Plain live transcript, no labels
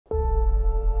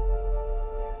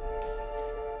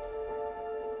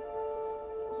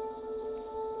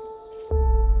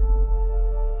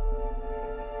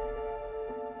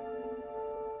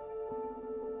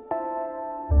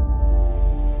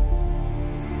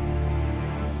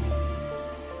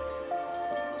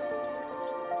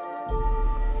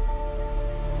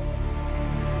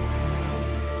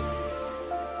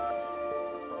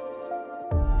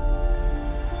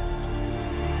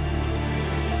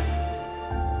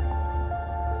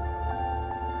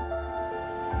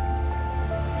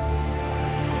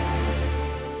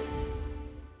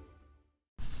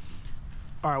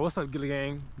All right, what's up, Ghillie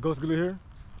gang? Ghost Ghillie here.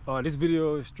 This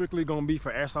video is strictly gonna be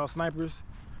for airsoft snipers.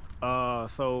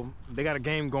 So they got a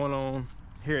game going on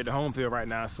here at the home field right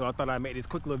now. So I thought I'd make this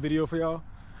quick little video for y'all.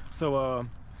 So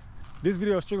this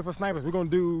video is strictly for snipers. We're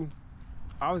gonna do,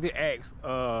 I always get asked,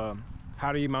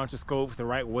 how do you mount your scopes the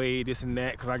right way, this and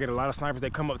that. Cause I get a lot of snipers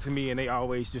that come up to me and they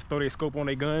always just throw their scope on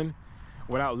their gun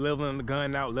without leveling the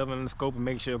gun out, leveling the scope and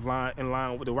make sure it's in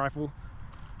line with the rifle.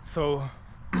 So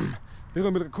this is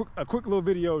gonna be a quick little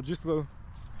video just so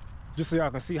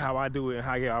y'all can see how I do it and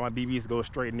how I get all my BBs to go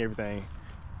straight and everything.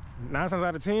 9 times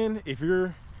out of 10, if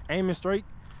you're aiming straight,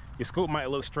 your scope might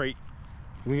look straight.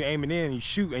 When you're aiming in, you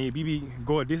shoot and your BB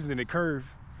go a distance in the curve.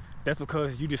 That's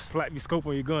because you just slapped your scope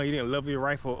on your gun. You didn't level your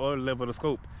rifle or level the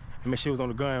scope and make sure it was on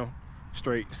the gun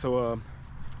straight. So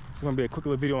it's gonna be a quick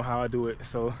little video on how I do it.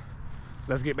 So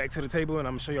let's get back to the table and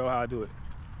I'm gonna show y'all how I do it.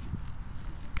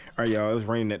 All right, y'all, it was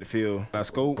raining at the field. Our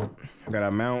scope, we got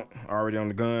our mount already on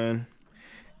the gun,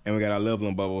 and we got our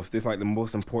leveling bubbles. This is like the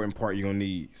most important part you're gonna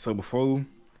need. So the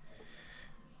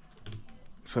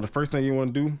first thing you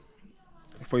wanna do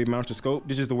before you mount your scope,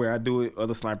 this is the way I do it.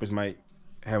 Other snipers might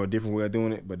have a different way of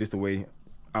doing it, but this is the way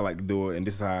I like to do it, and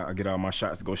this is how I get all my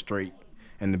shots to go straight,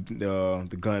 and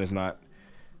the gun is not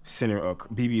center, or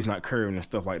BB is not curving and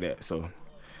stuff like that. So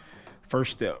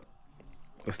first step,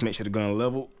 let's make sure the gun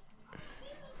leveled.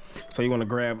 So you want to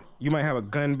grab, you might have a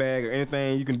gun bag or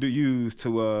anything you can use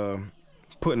to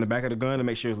put in the back of the gun to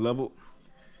make sure it's leveled.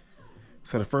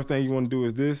 So the first thing you want to do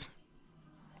is this.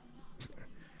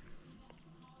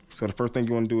 So the first thing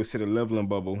you want to do is set a leveling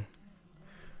bubble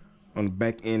on the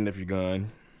back end of your gun,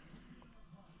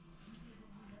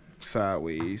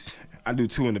 sideways. I do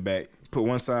 2 in the back. Put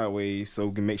 1 sideways so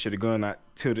we can make sure the gun not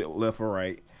tilted left or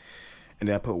right. And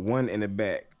then I put 1 in the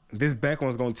back. This back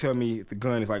one's gonna tell me if the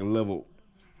gun is like leveled.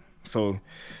 So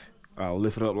I'll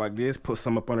lift it up like this, put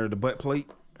some up under the butt plate.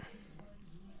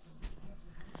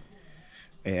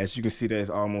 And as you can see,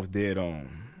 that's almost dead on.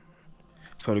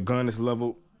 So the gun is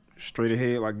leveled straight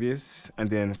ahead like this. And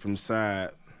then from the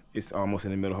side, it's almost in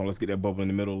the middle. Hold on, let's get that bubble in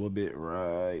the middle a little bit.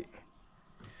 Right.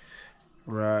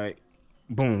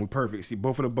 Boom, we're perfect. See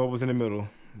both of the bubbles in the middle.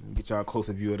 Get y'all a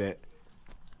closer view of that.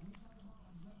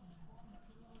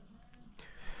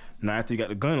 Now after you got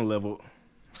the gun leveled,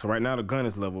 so right now the gun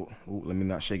is leveled. Ooh, let me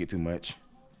not shake it too much.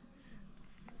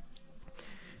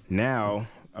 Now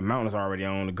a mount is already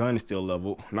on, the gun is still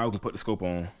leveled. Now we can put the scope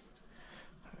on.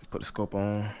 Put the scope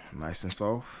on, nice and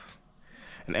soft.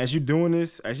 And as you're doing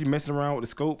this, as you're messing around with the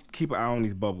scope, keep an eye on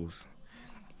these bubbles.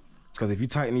 Because if you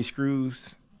tighten these screws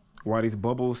while these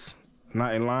bubbles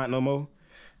not in line no more,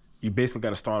 you basically got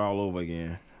to start all over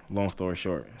again. Long story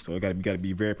short. So you got to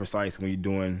be very precise when you're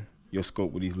doing your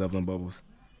scope with these leveling bubbles.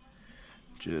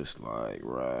 Just like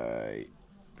right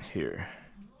here.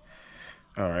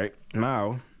 All right,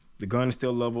 now the gun is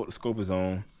still leveled, the scope is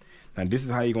on. Now this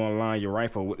is how you're gonna align your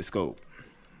rifle with the scope.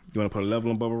 You wanna put a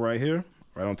leveling bubble right here,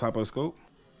 right on top of the scope.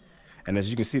 And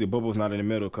as you can see, the bubble is not in the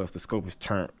middle because the scope is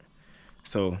turned.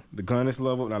 So the gun is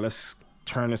leveled. Now let's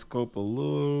turn the scope a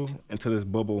little until this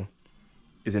bubble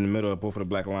is in the middle of both of the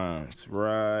black lines.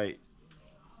 Right,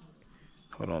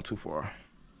 hold on, too far.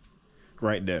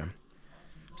 Right there.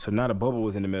 So now the bubble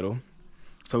is in the middle.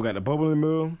 So we got the bubble in the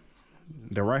middle.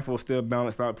 The rifle is still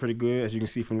balanced out pretty good, as you can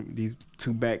see from these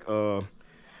 2 back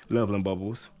leveling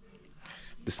bubbles.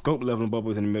 The scope leveling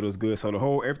bubbles in the middle is good.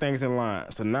 So everything's in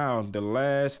line. So now the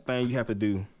last thing you have to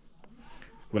do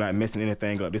without messing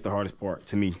anything up, this is the hardest part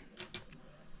to me.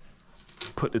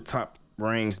 Put the top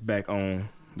rings back on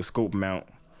the scope mount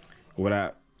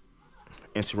without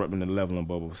interrupting the leveling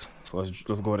bubbles. So let's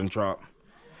go ahead and drop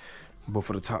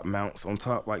both of the top mounts on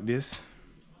top like this.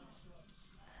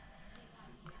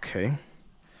 Okay.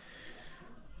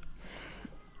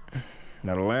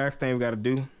 Now the last thing we got to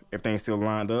do, everything's still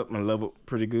lined up and leveled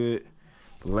pretty good.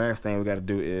 The last thing we got to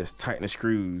do is tighten the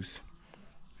screws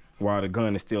while the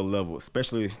gun is still leveled,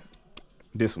 especially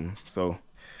this one. So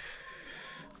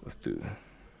let's do. You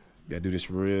gotta do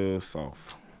this real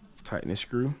soft. Tighten the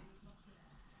screw.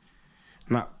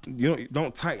 You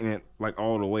don't tighten it like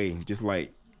all the way. Just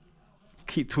like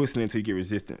keep twisting it until you get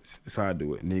resistance. That's how I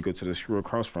do it. And then you go to the screw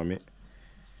across from it.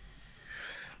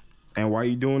 And while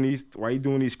you're doing these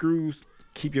screws,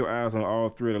 keep your eyes on all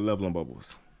 3 of the leveling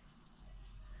bubbles.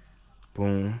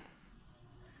 Boom.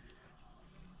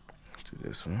 Do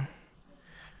this one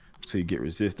until you get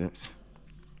resistance.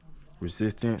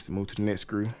 Resistance. Move to the next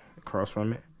screw across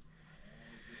from it.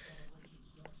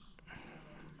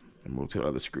 And move to the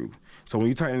other screw. So when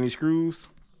you tighten these screws,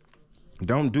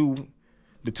 don't do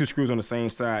the 2 screws on the same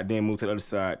side, then move to the other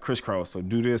side, crisscross. So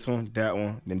do this one,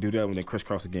 then do that one, then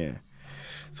crisscross again.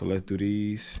 So let's do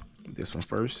these. This one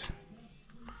first.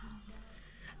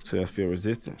 So I feel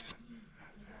resistance.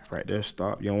 Right there,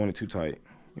 stop. You don't want it too tight.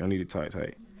 You don't need it tight.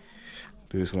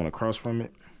 Do this one across from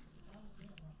it.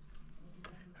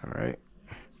 All right.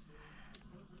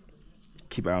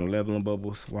 Keep out on leveling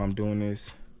bubbles while I'm doing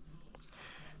this.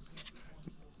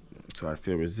 So I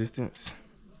feel resistance.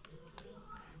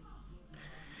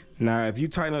 Now, if you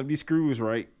tighten up these screws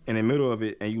right in the middle of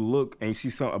it and you look and you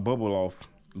see a bubble off,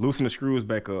 loosen the screws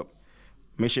back up.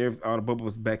 Make sure all the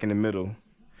bubbles back in the middle,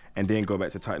 and then go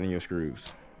back to tightening your screws.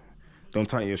 Don't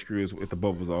tighten your screws with the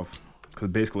bubbles off, because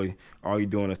basically all you're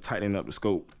doing is tightening up the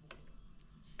scope,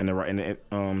 and the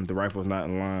rifle's not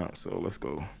in line. So let's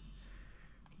go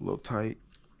a little tight.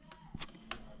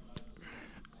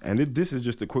 And this is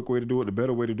just a quick way to do it. The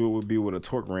better way to do it would be with a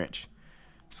torque wrench,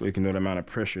 so you can know the amount of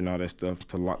pressure and all that stuff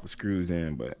to lock the screws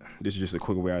in. But this is just a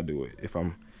quick way I do it if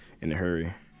I'm in a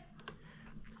hurry.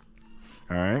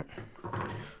 All right.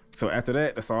 So after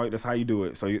that, that's how you do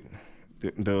it. So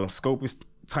the scope is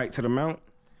tight to the mount.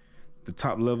 The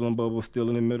top leveling bubble is still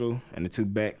in the middle, and the two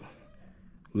back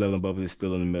leveling bubbles is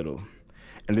still in the middle.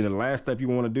 And then the last step you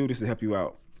want to do, this to help you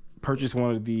out, purchase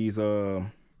one of these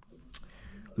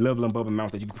leveling bubble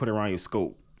mounts that you can put around your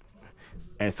scope.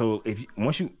 And so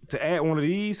to add one of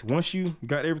these, once you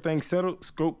got everything settled,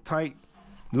 scope tight,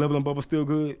 leveling bubble still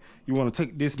good, you want to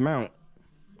take this mount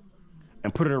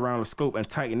and put it around the scope and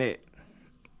tighten it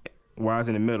while it's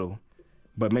in the middle,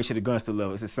 but make sure the gun's still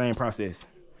level. It's the same process.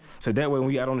 So that way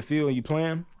when you're out on the field and you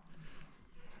playing,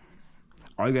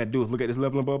 all you gotta do is look at this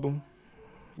leveling bubble,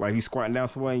 like you squatting down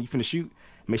somewhere and you finna shoot,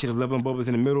 make sure the leveling bubble is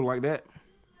in the middle like that,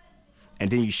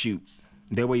 and then you shoot.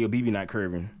 That way your BB not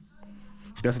curving.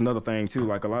 That's another thing too,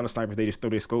 like a lot of snipers, they just throw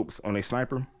their scopes on their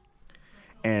sniper,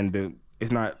 and the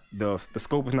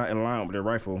scope is not in line with their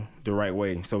rifle the right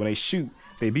way. So when they shoot,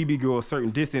 their BB go a certain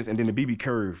distance and then the BB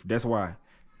curve. That's why.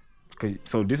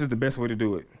 So this is the best way to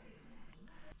do it.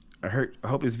 I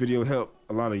hope this video helped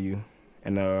a lot of you,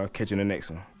 and catch you in the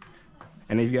next one.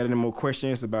 And if you got any more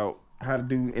questions about how to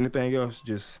do anything else,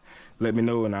 just let me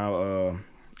know and I'll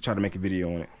try to make a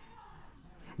video on it.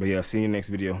 But yeah, see you in the next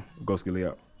video. Ghillie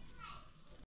out.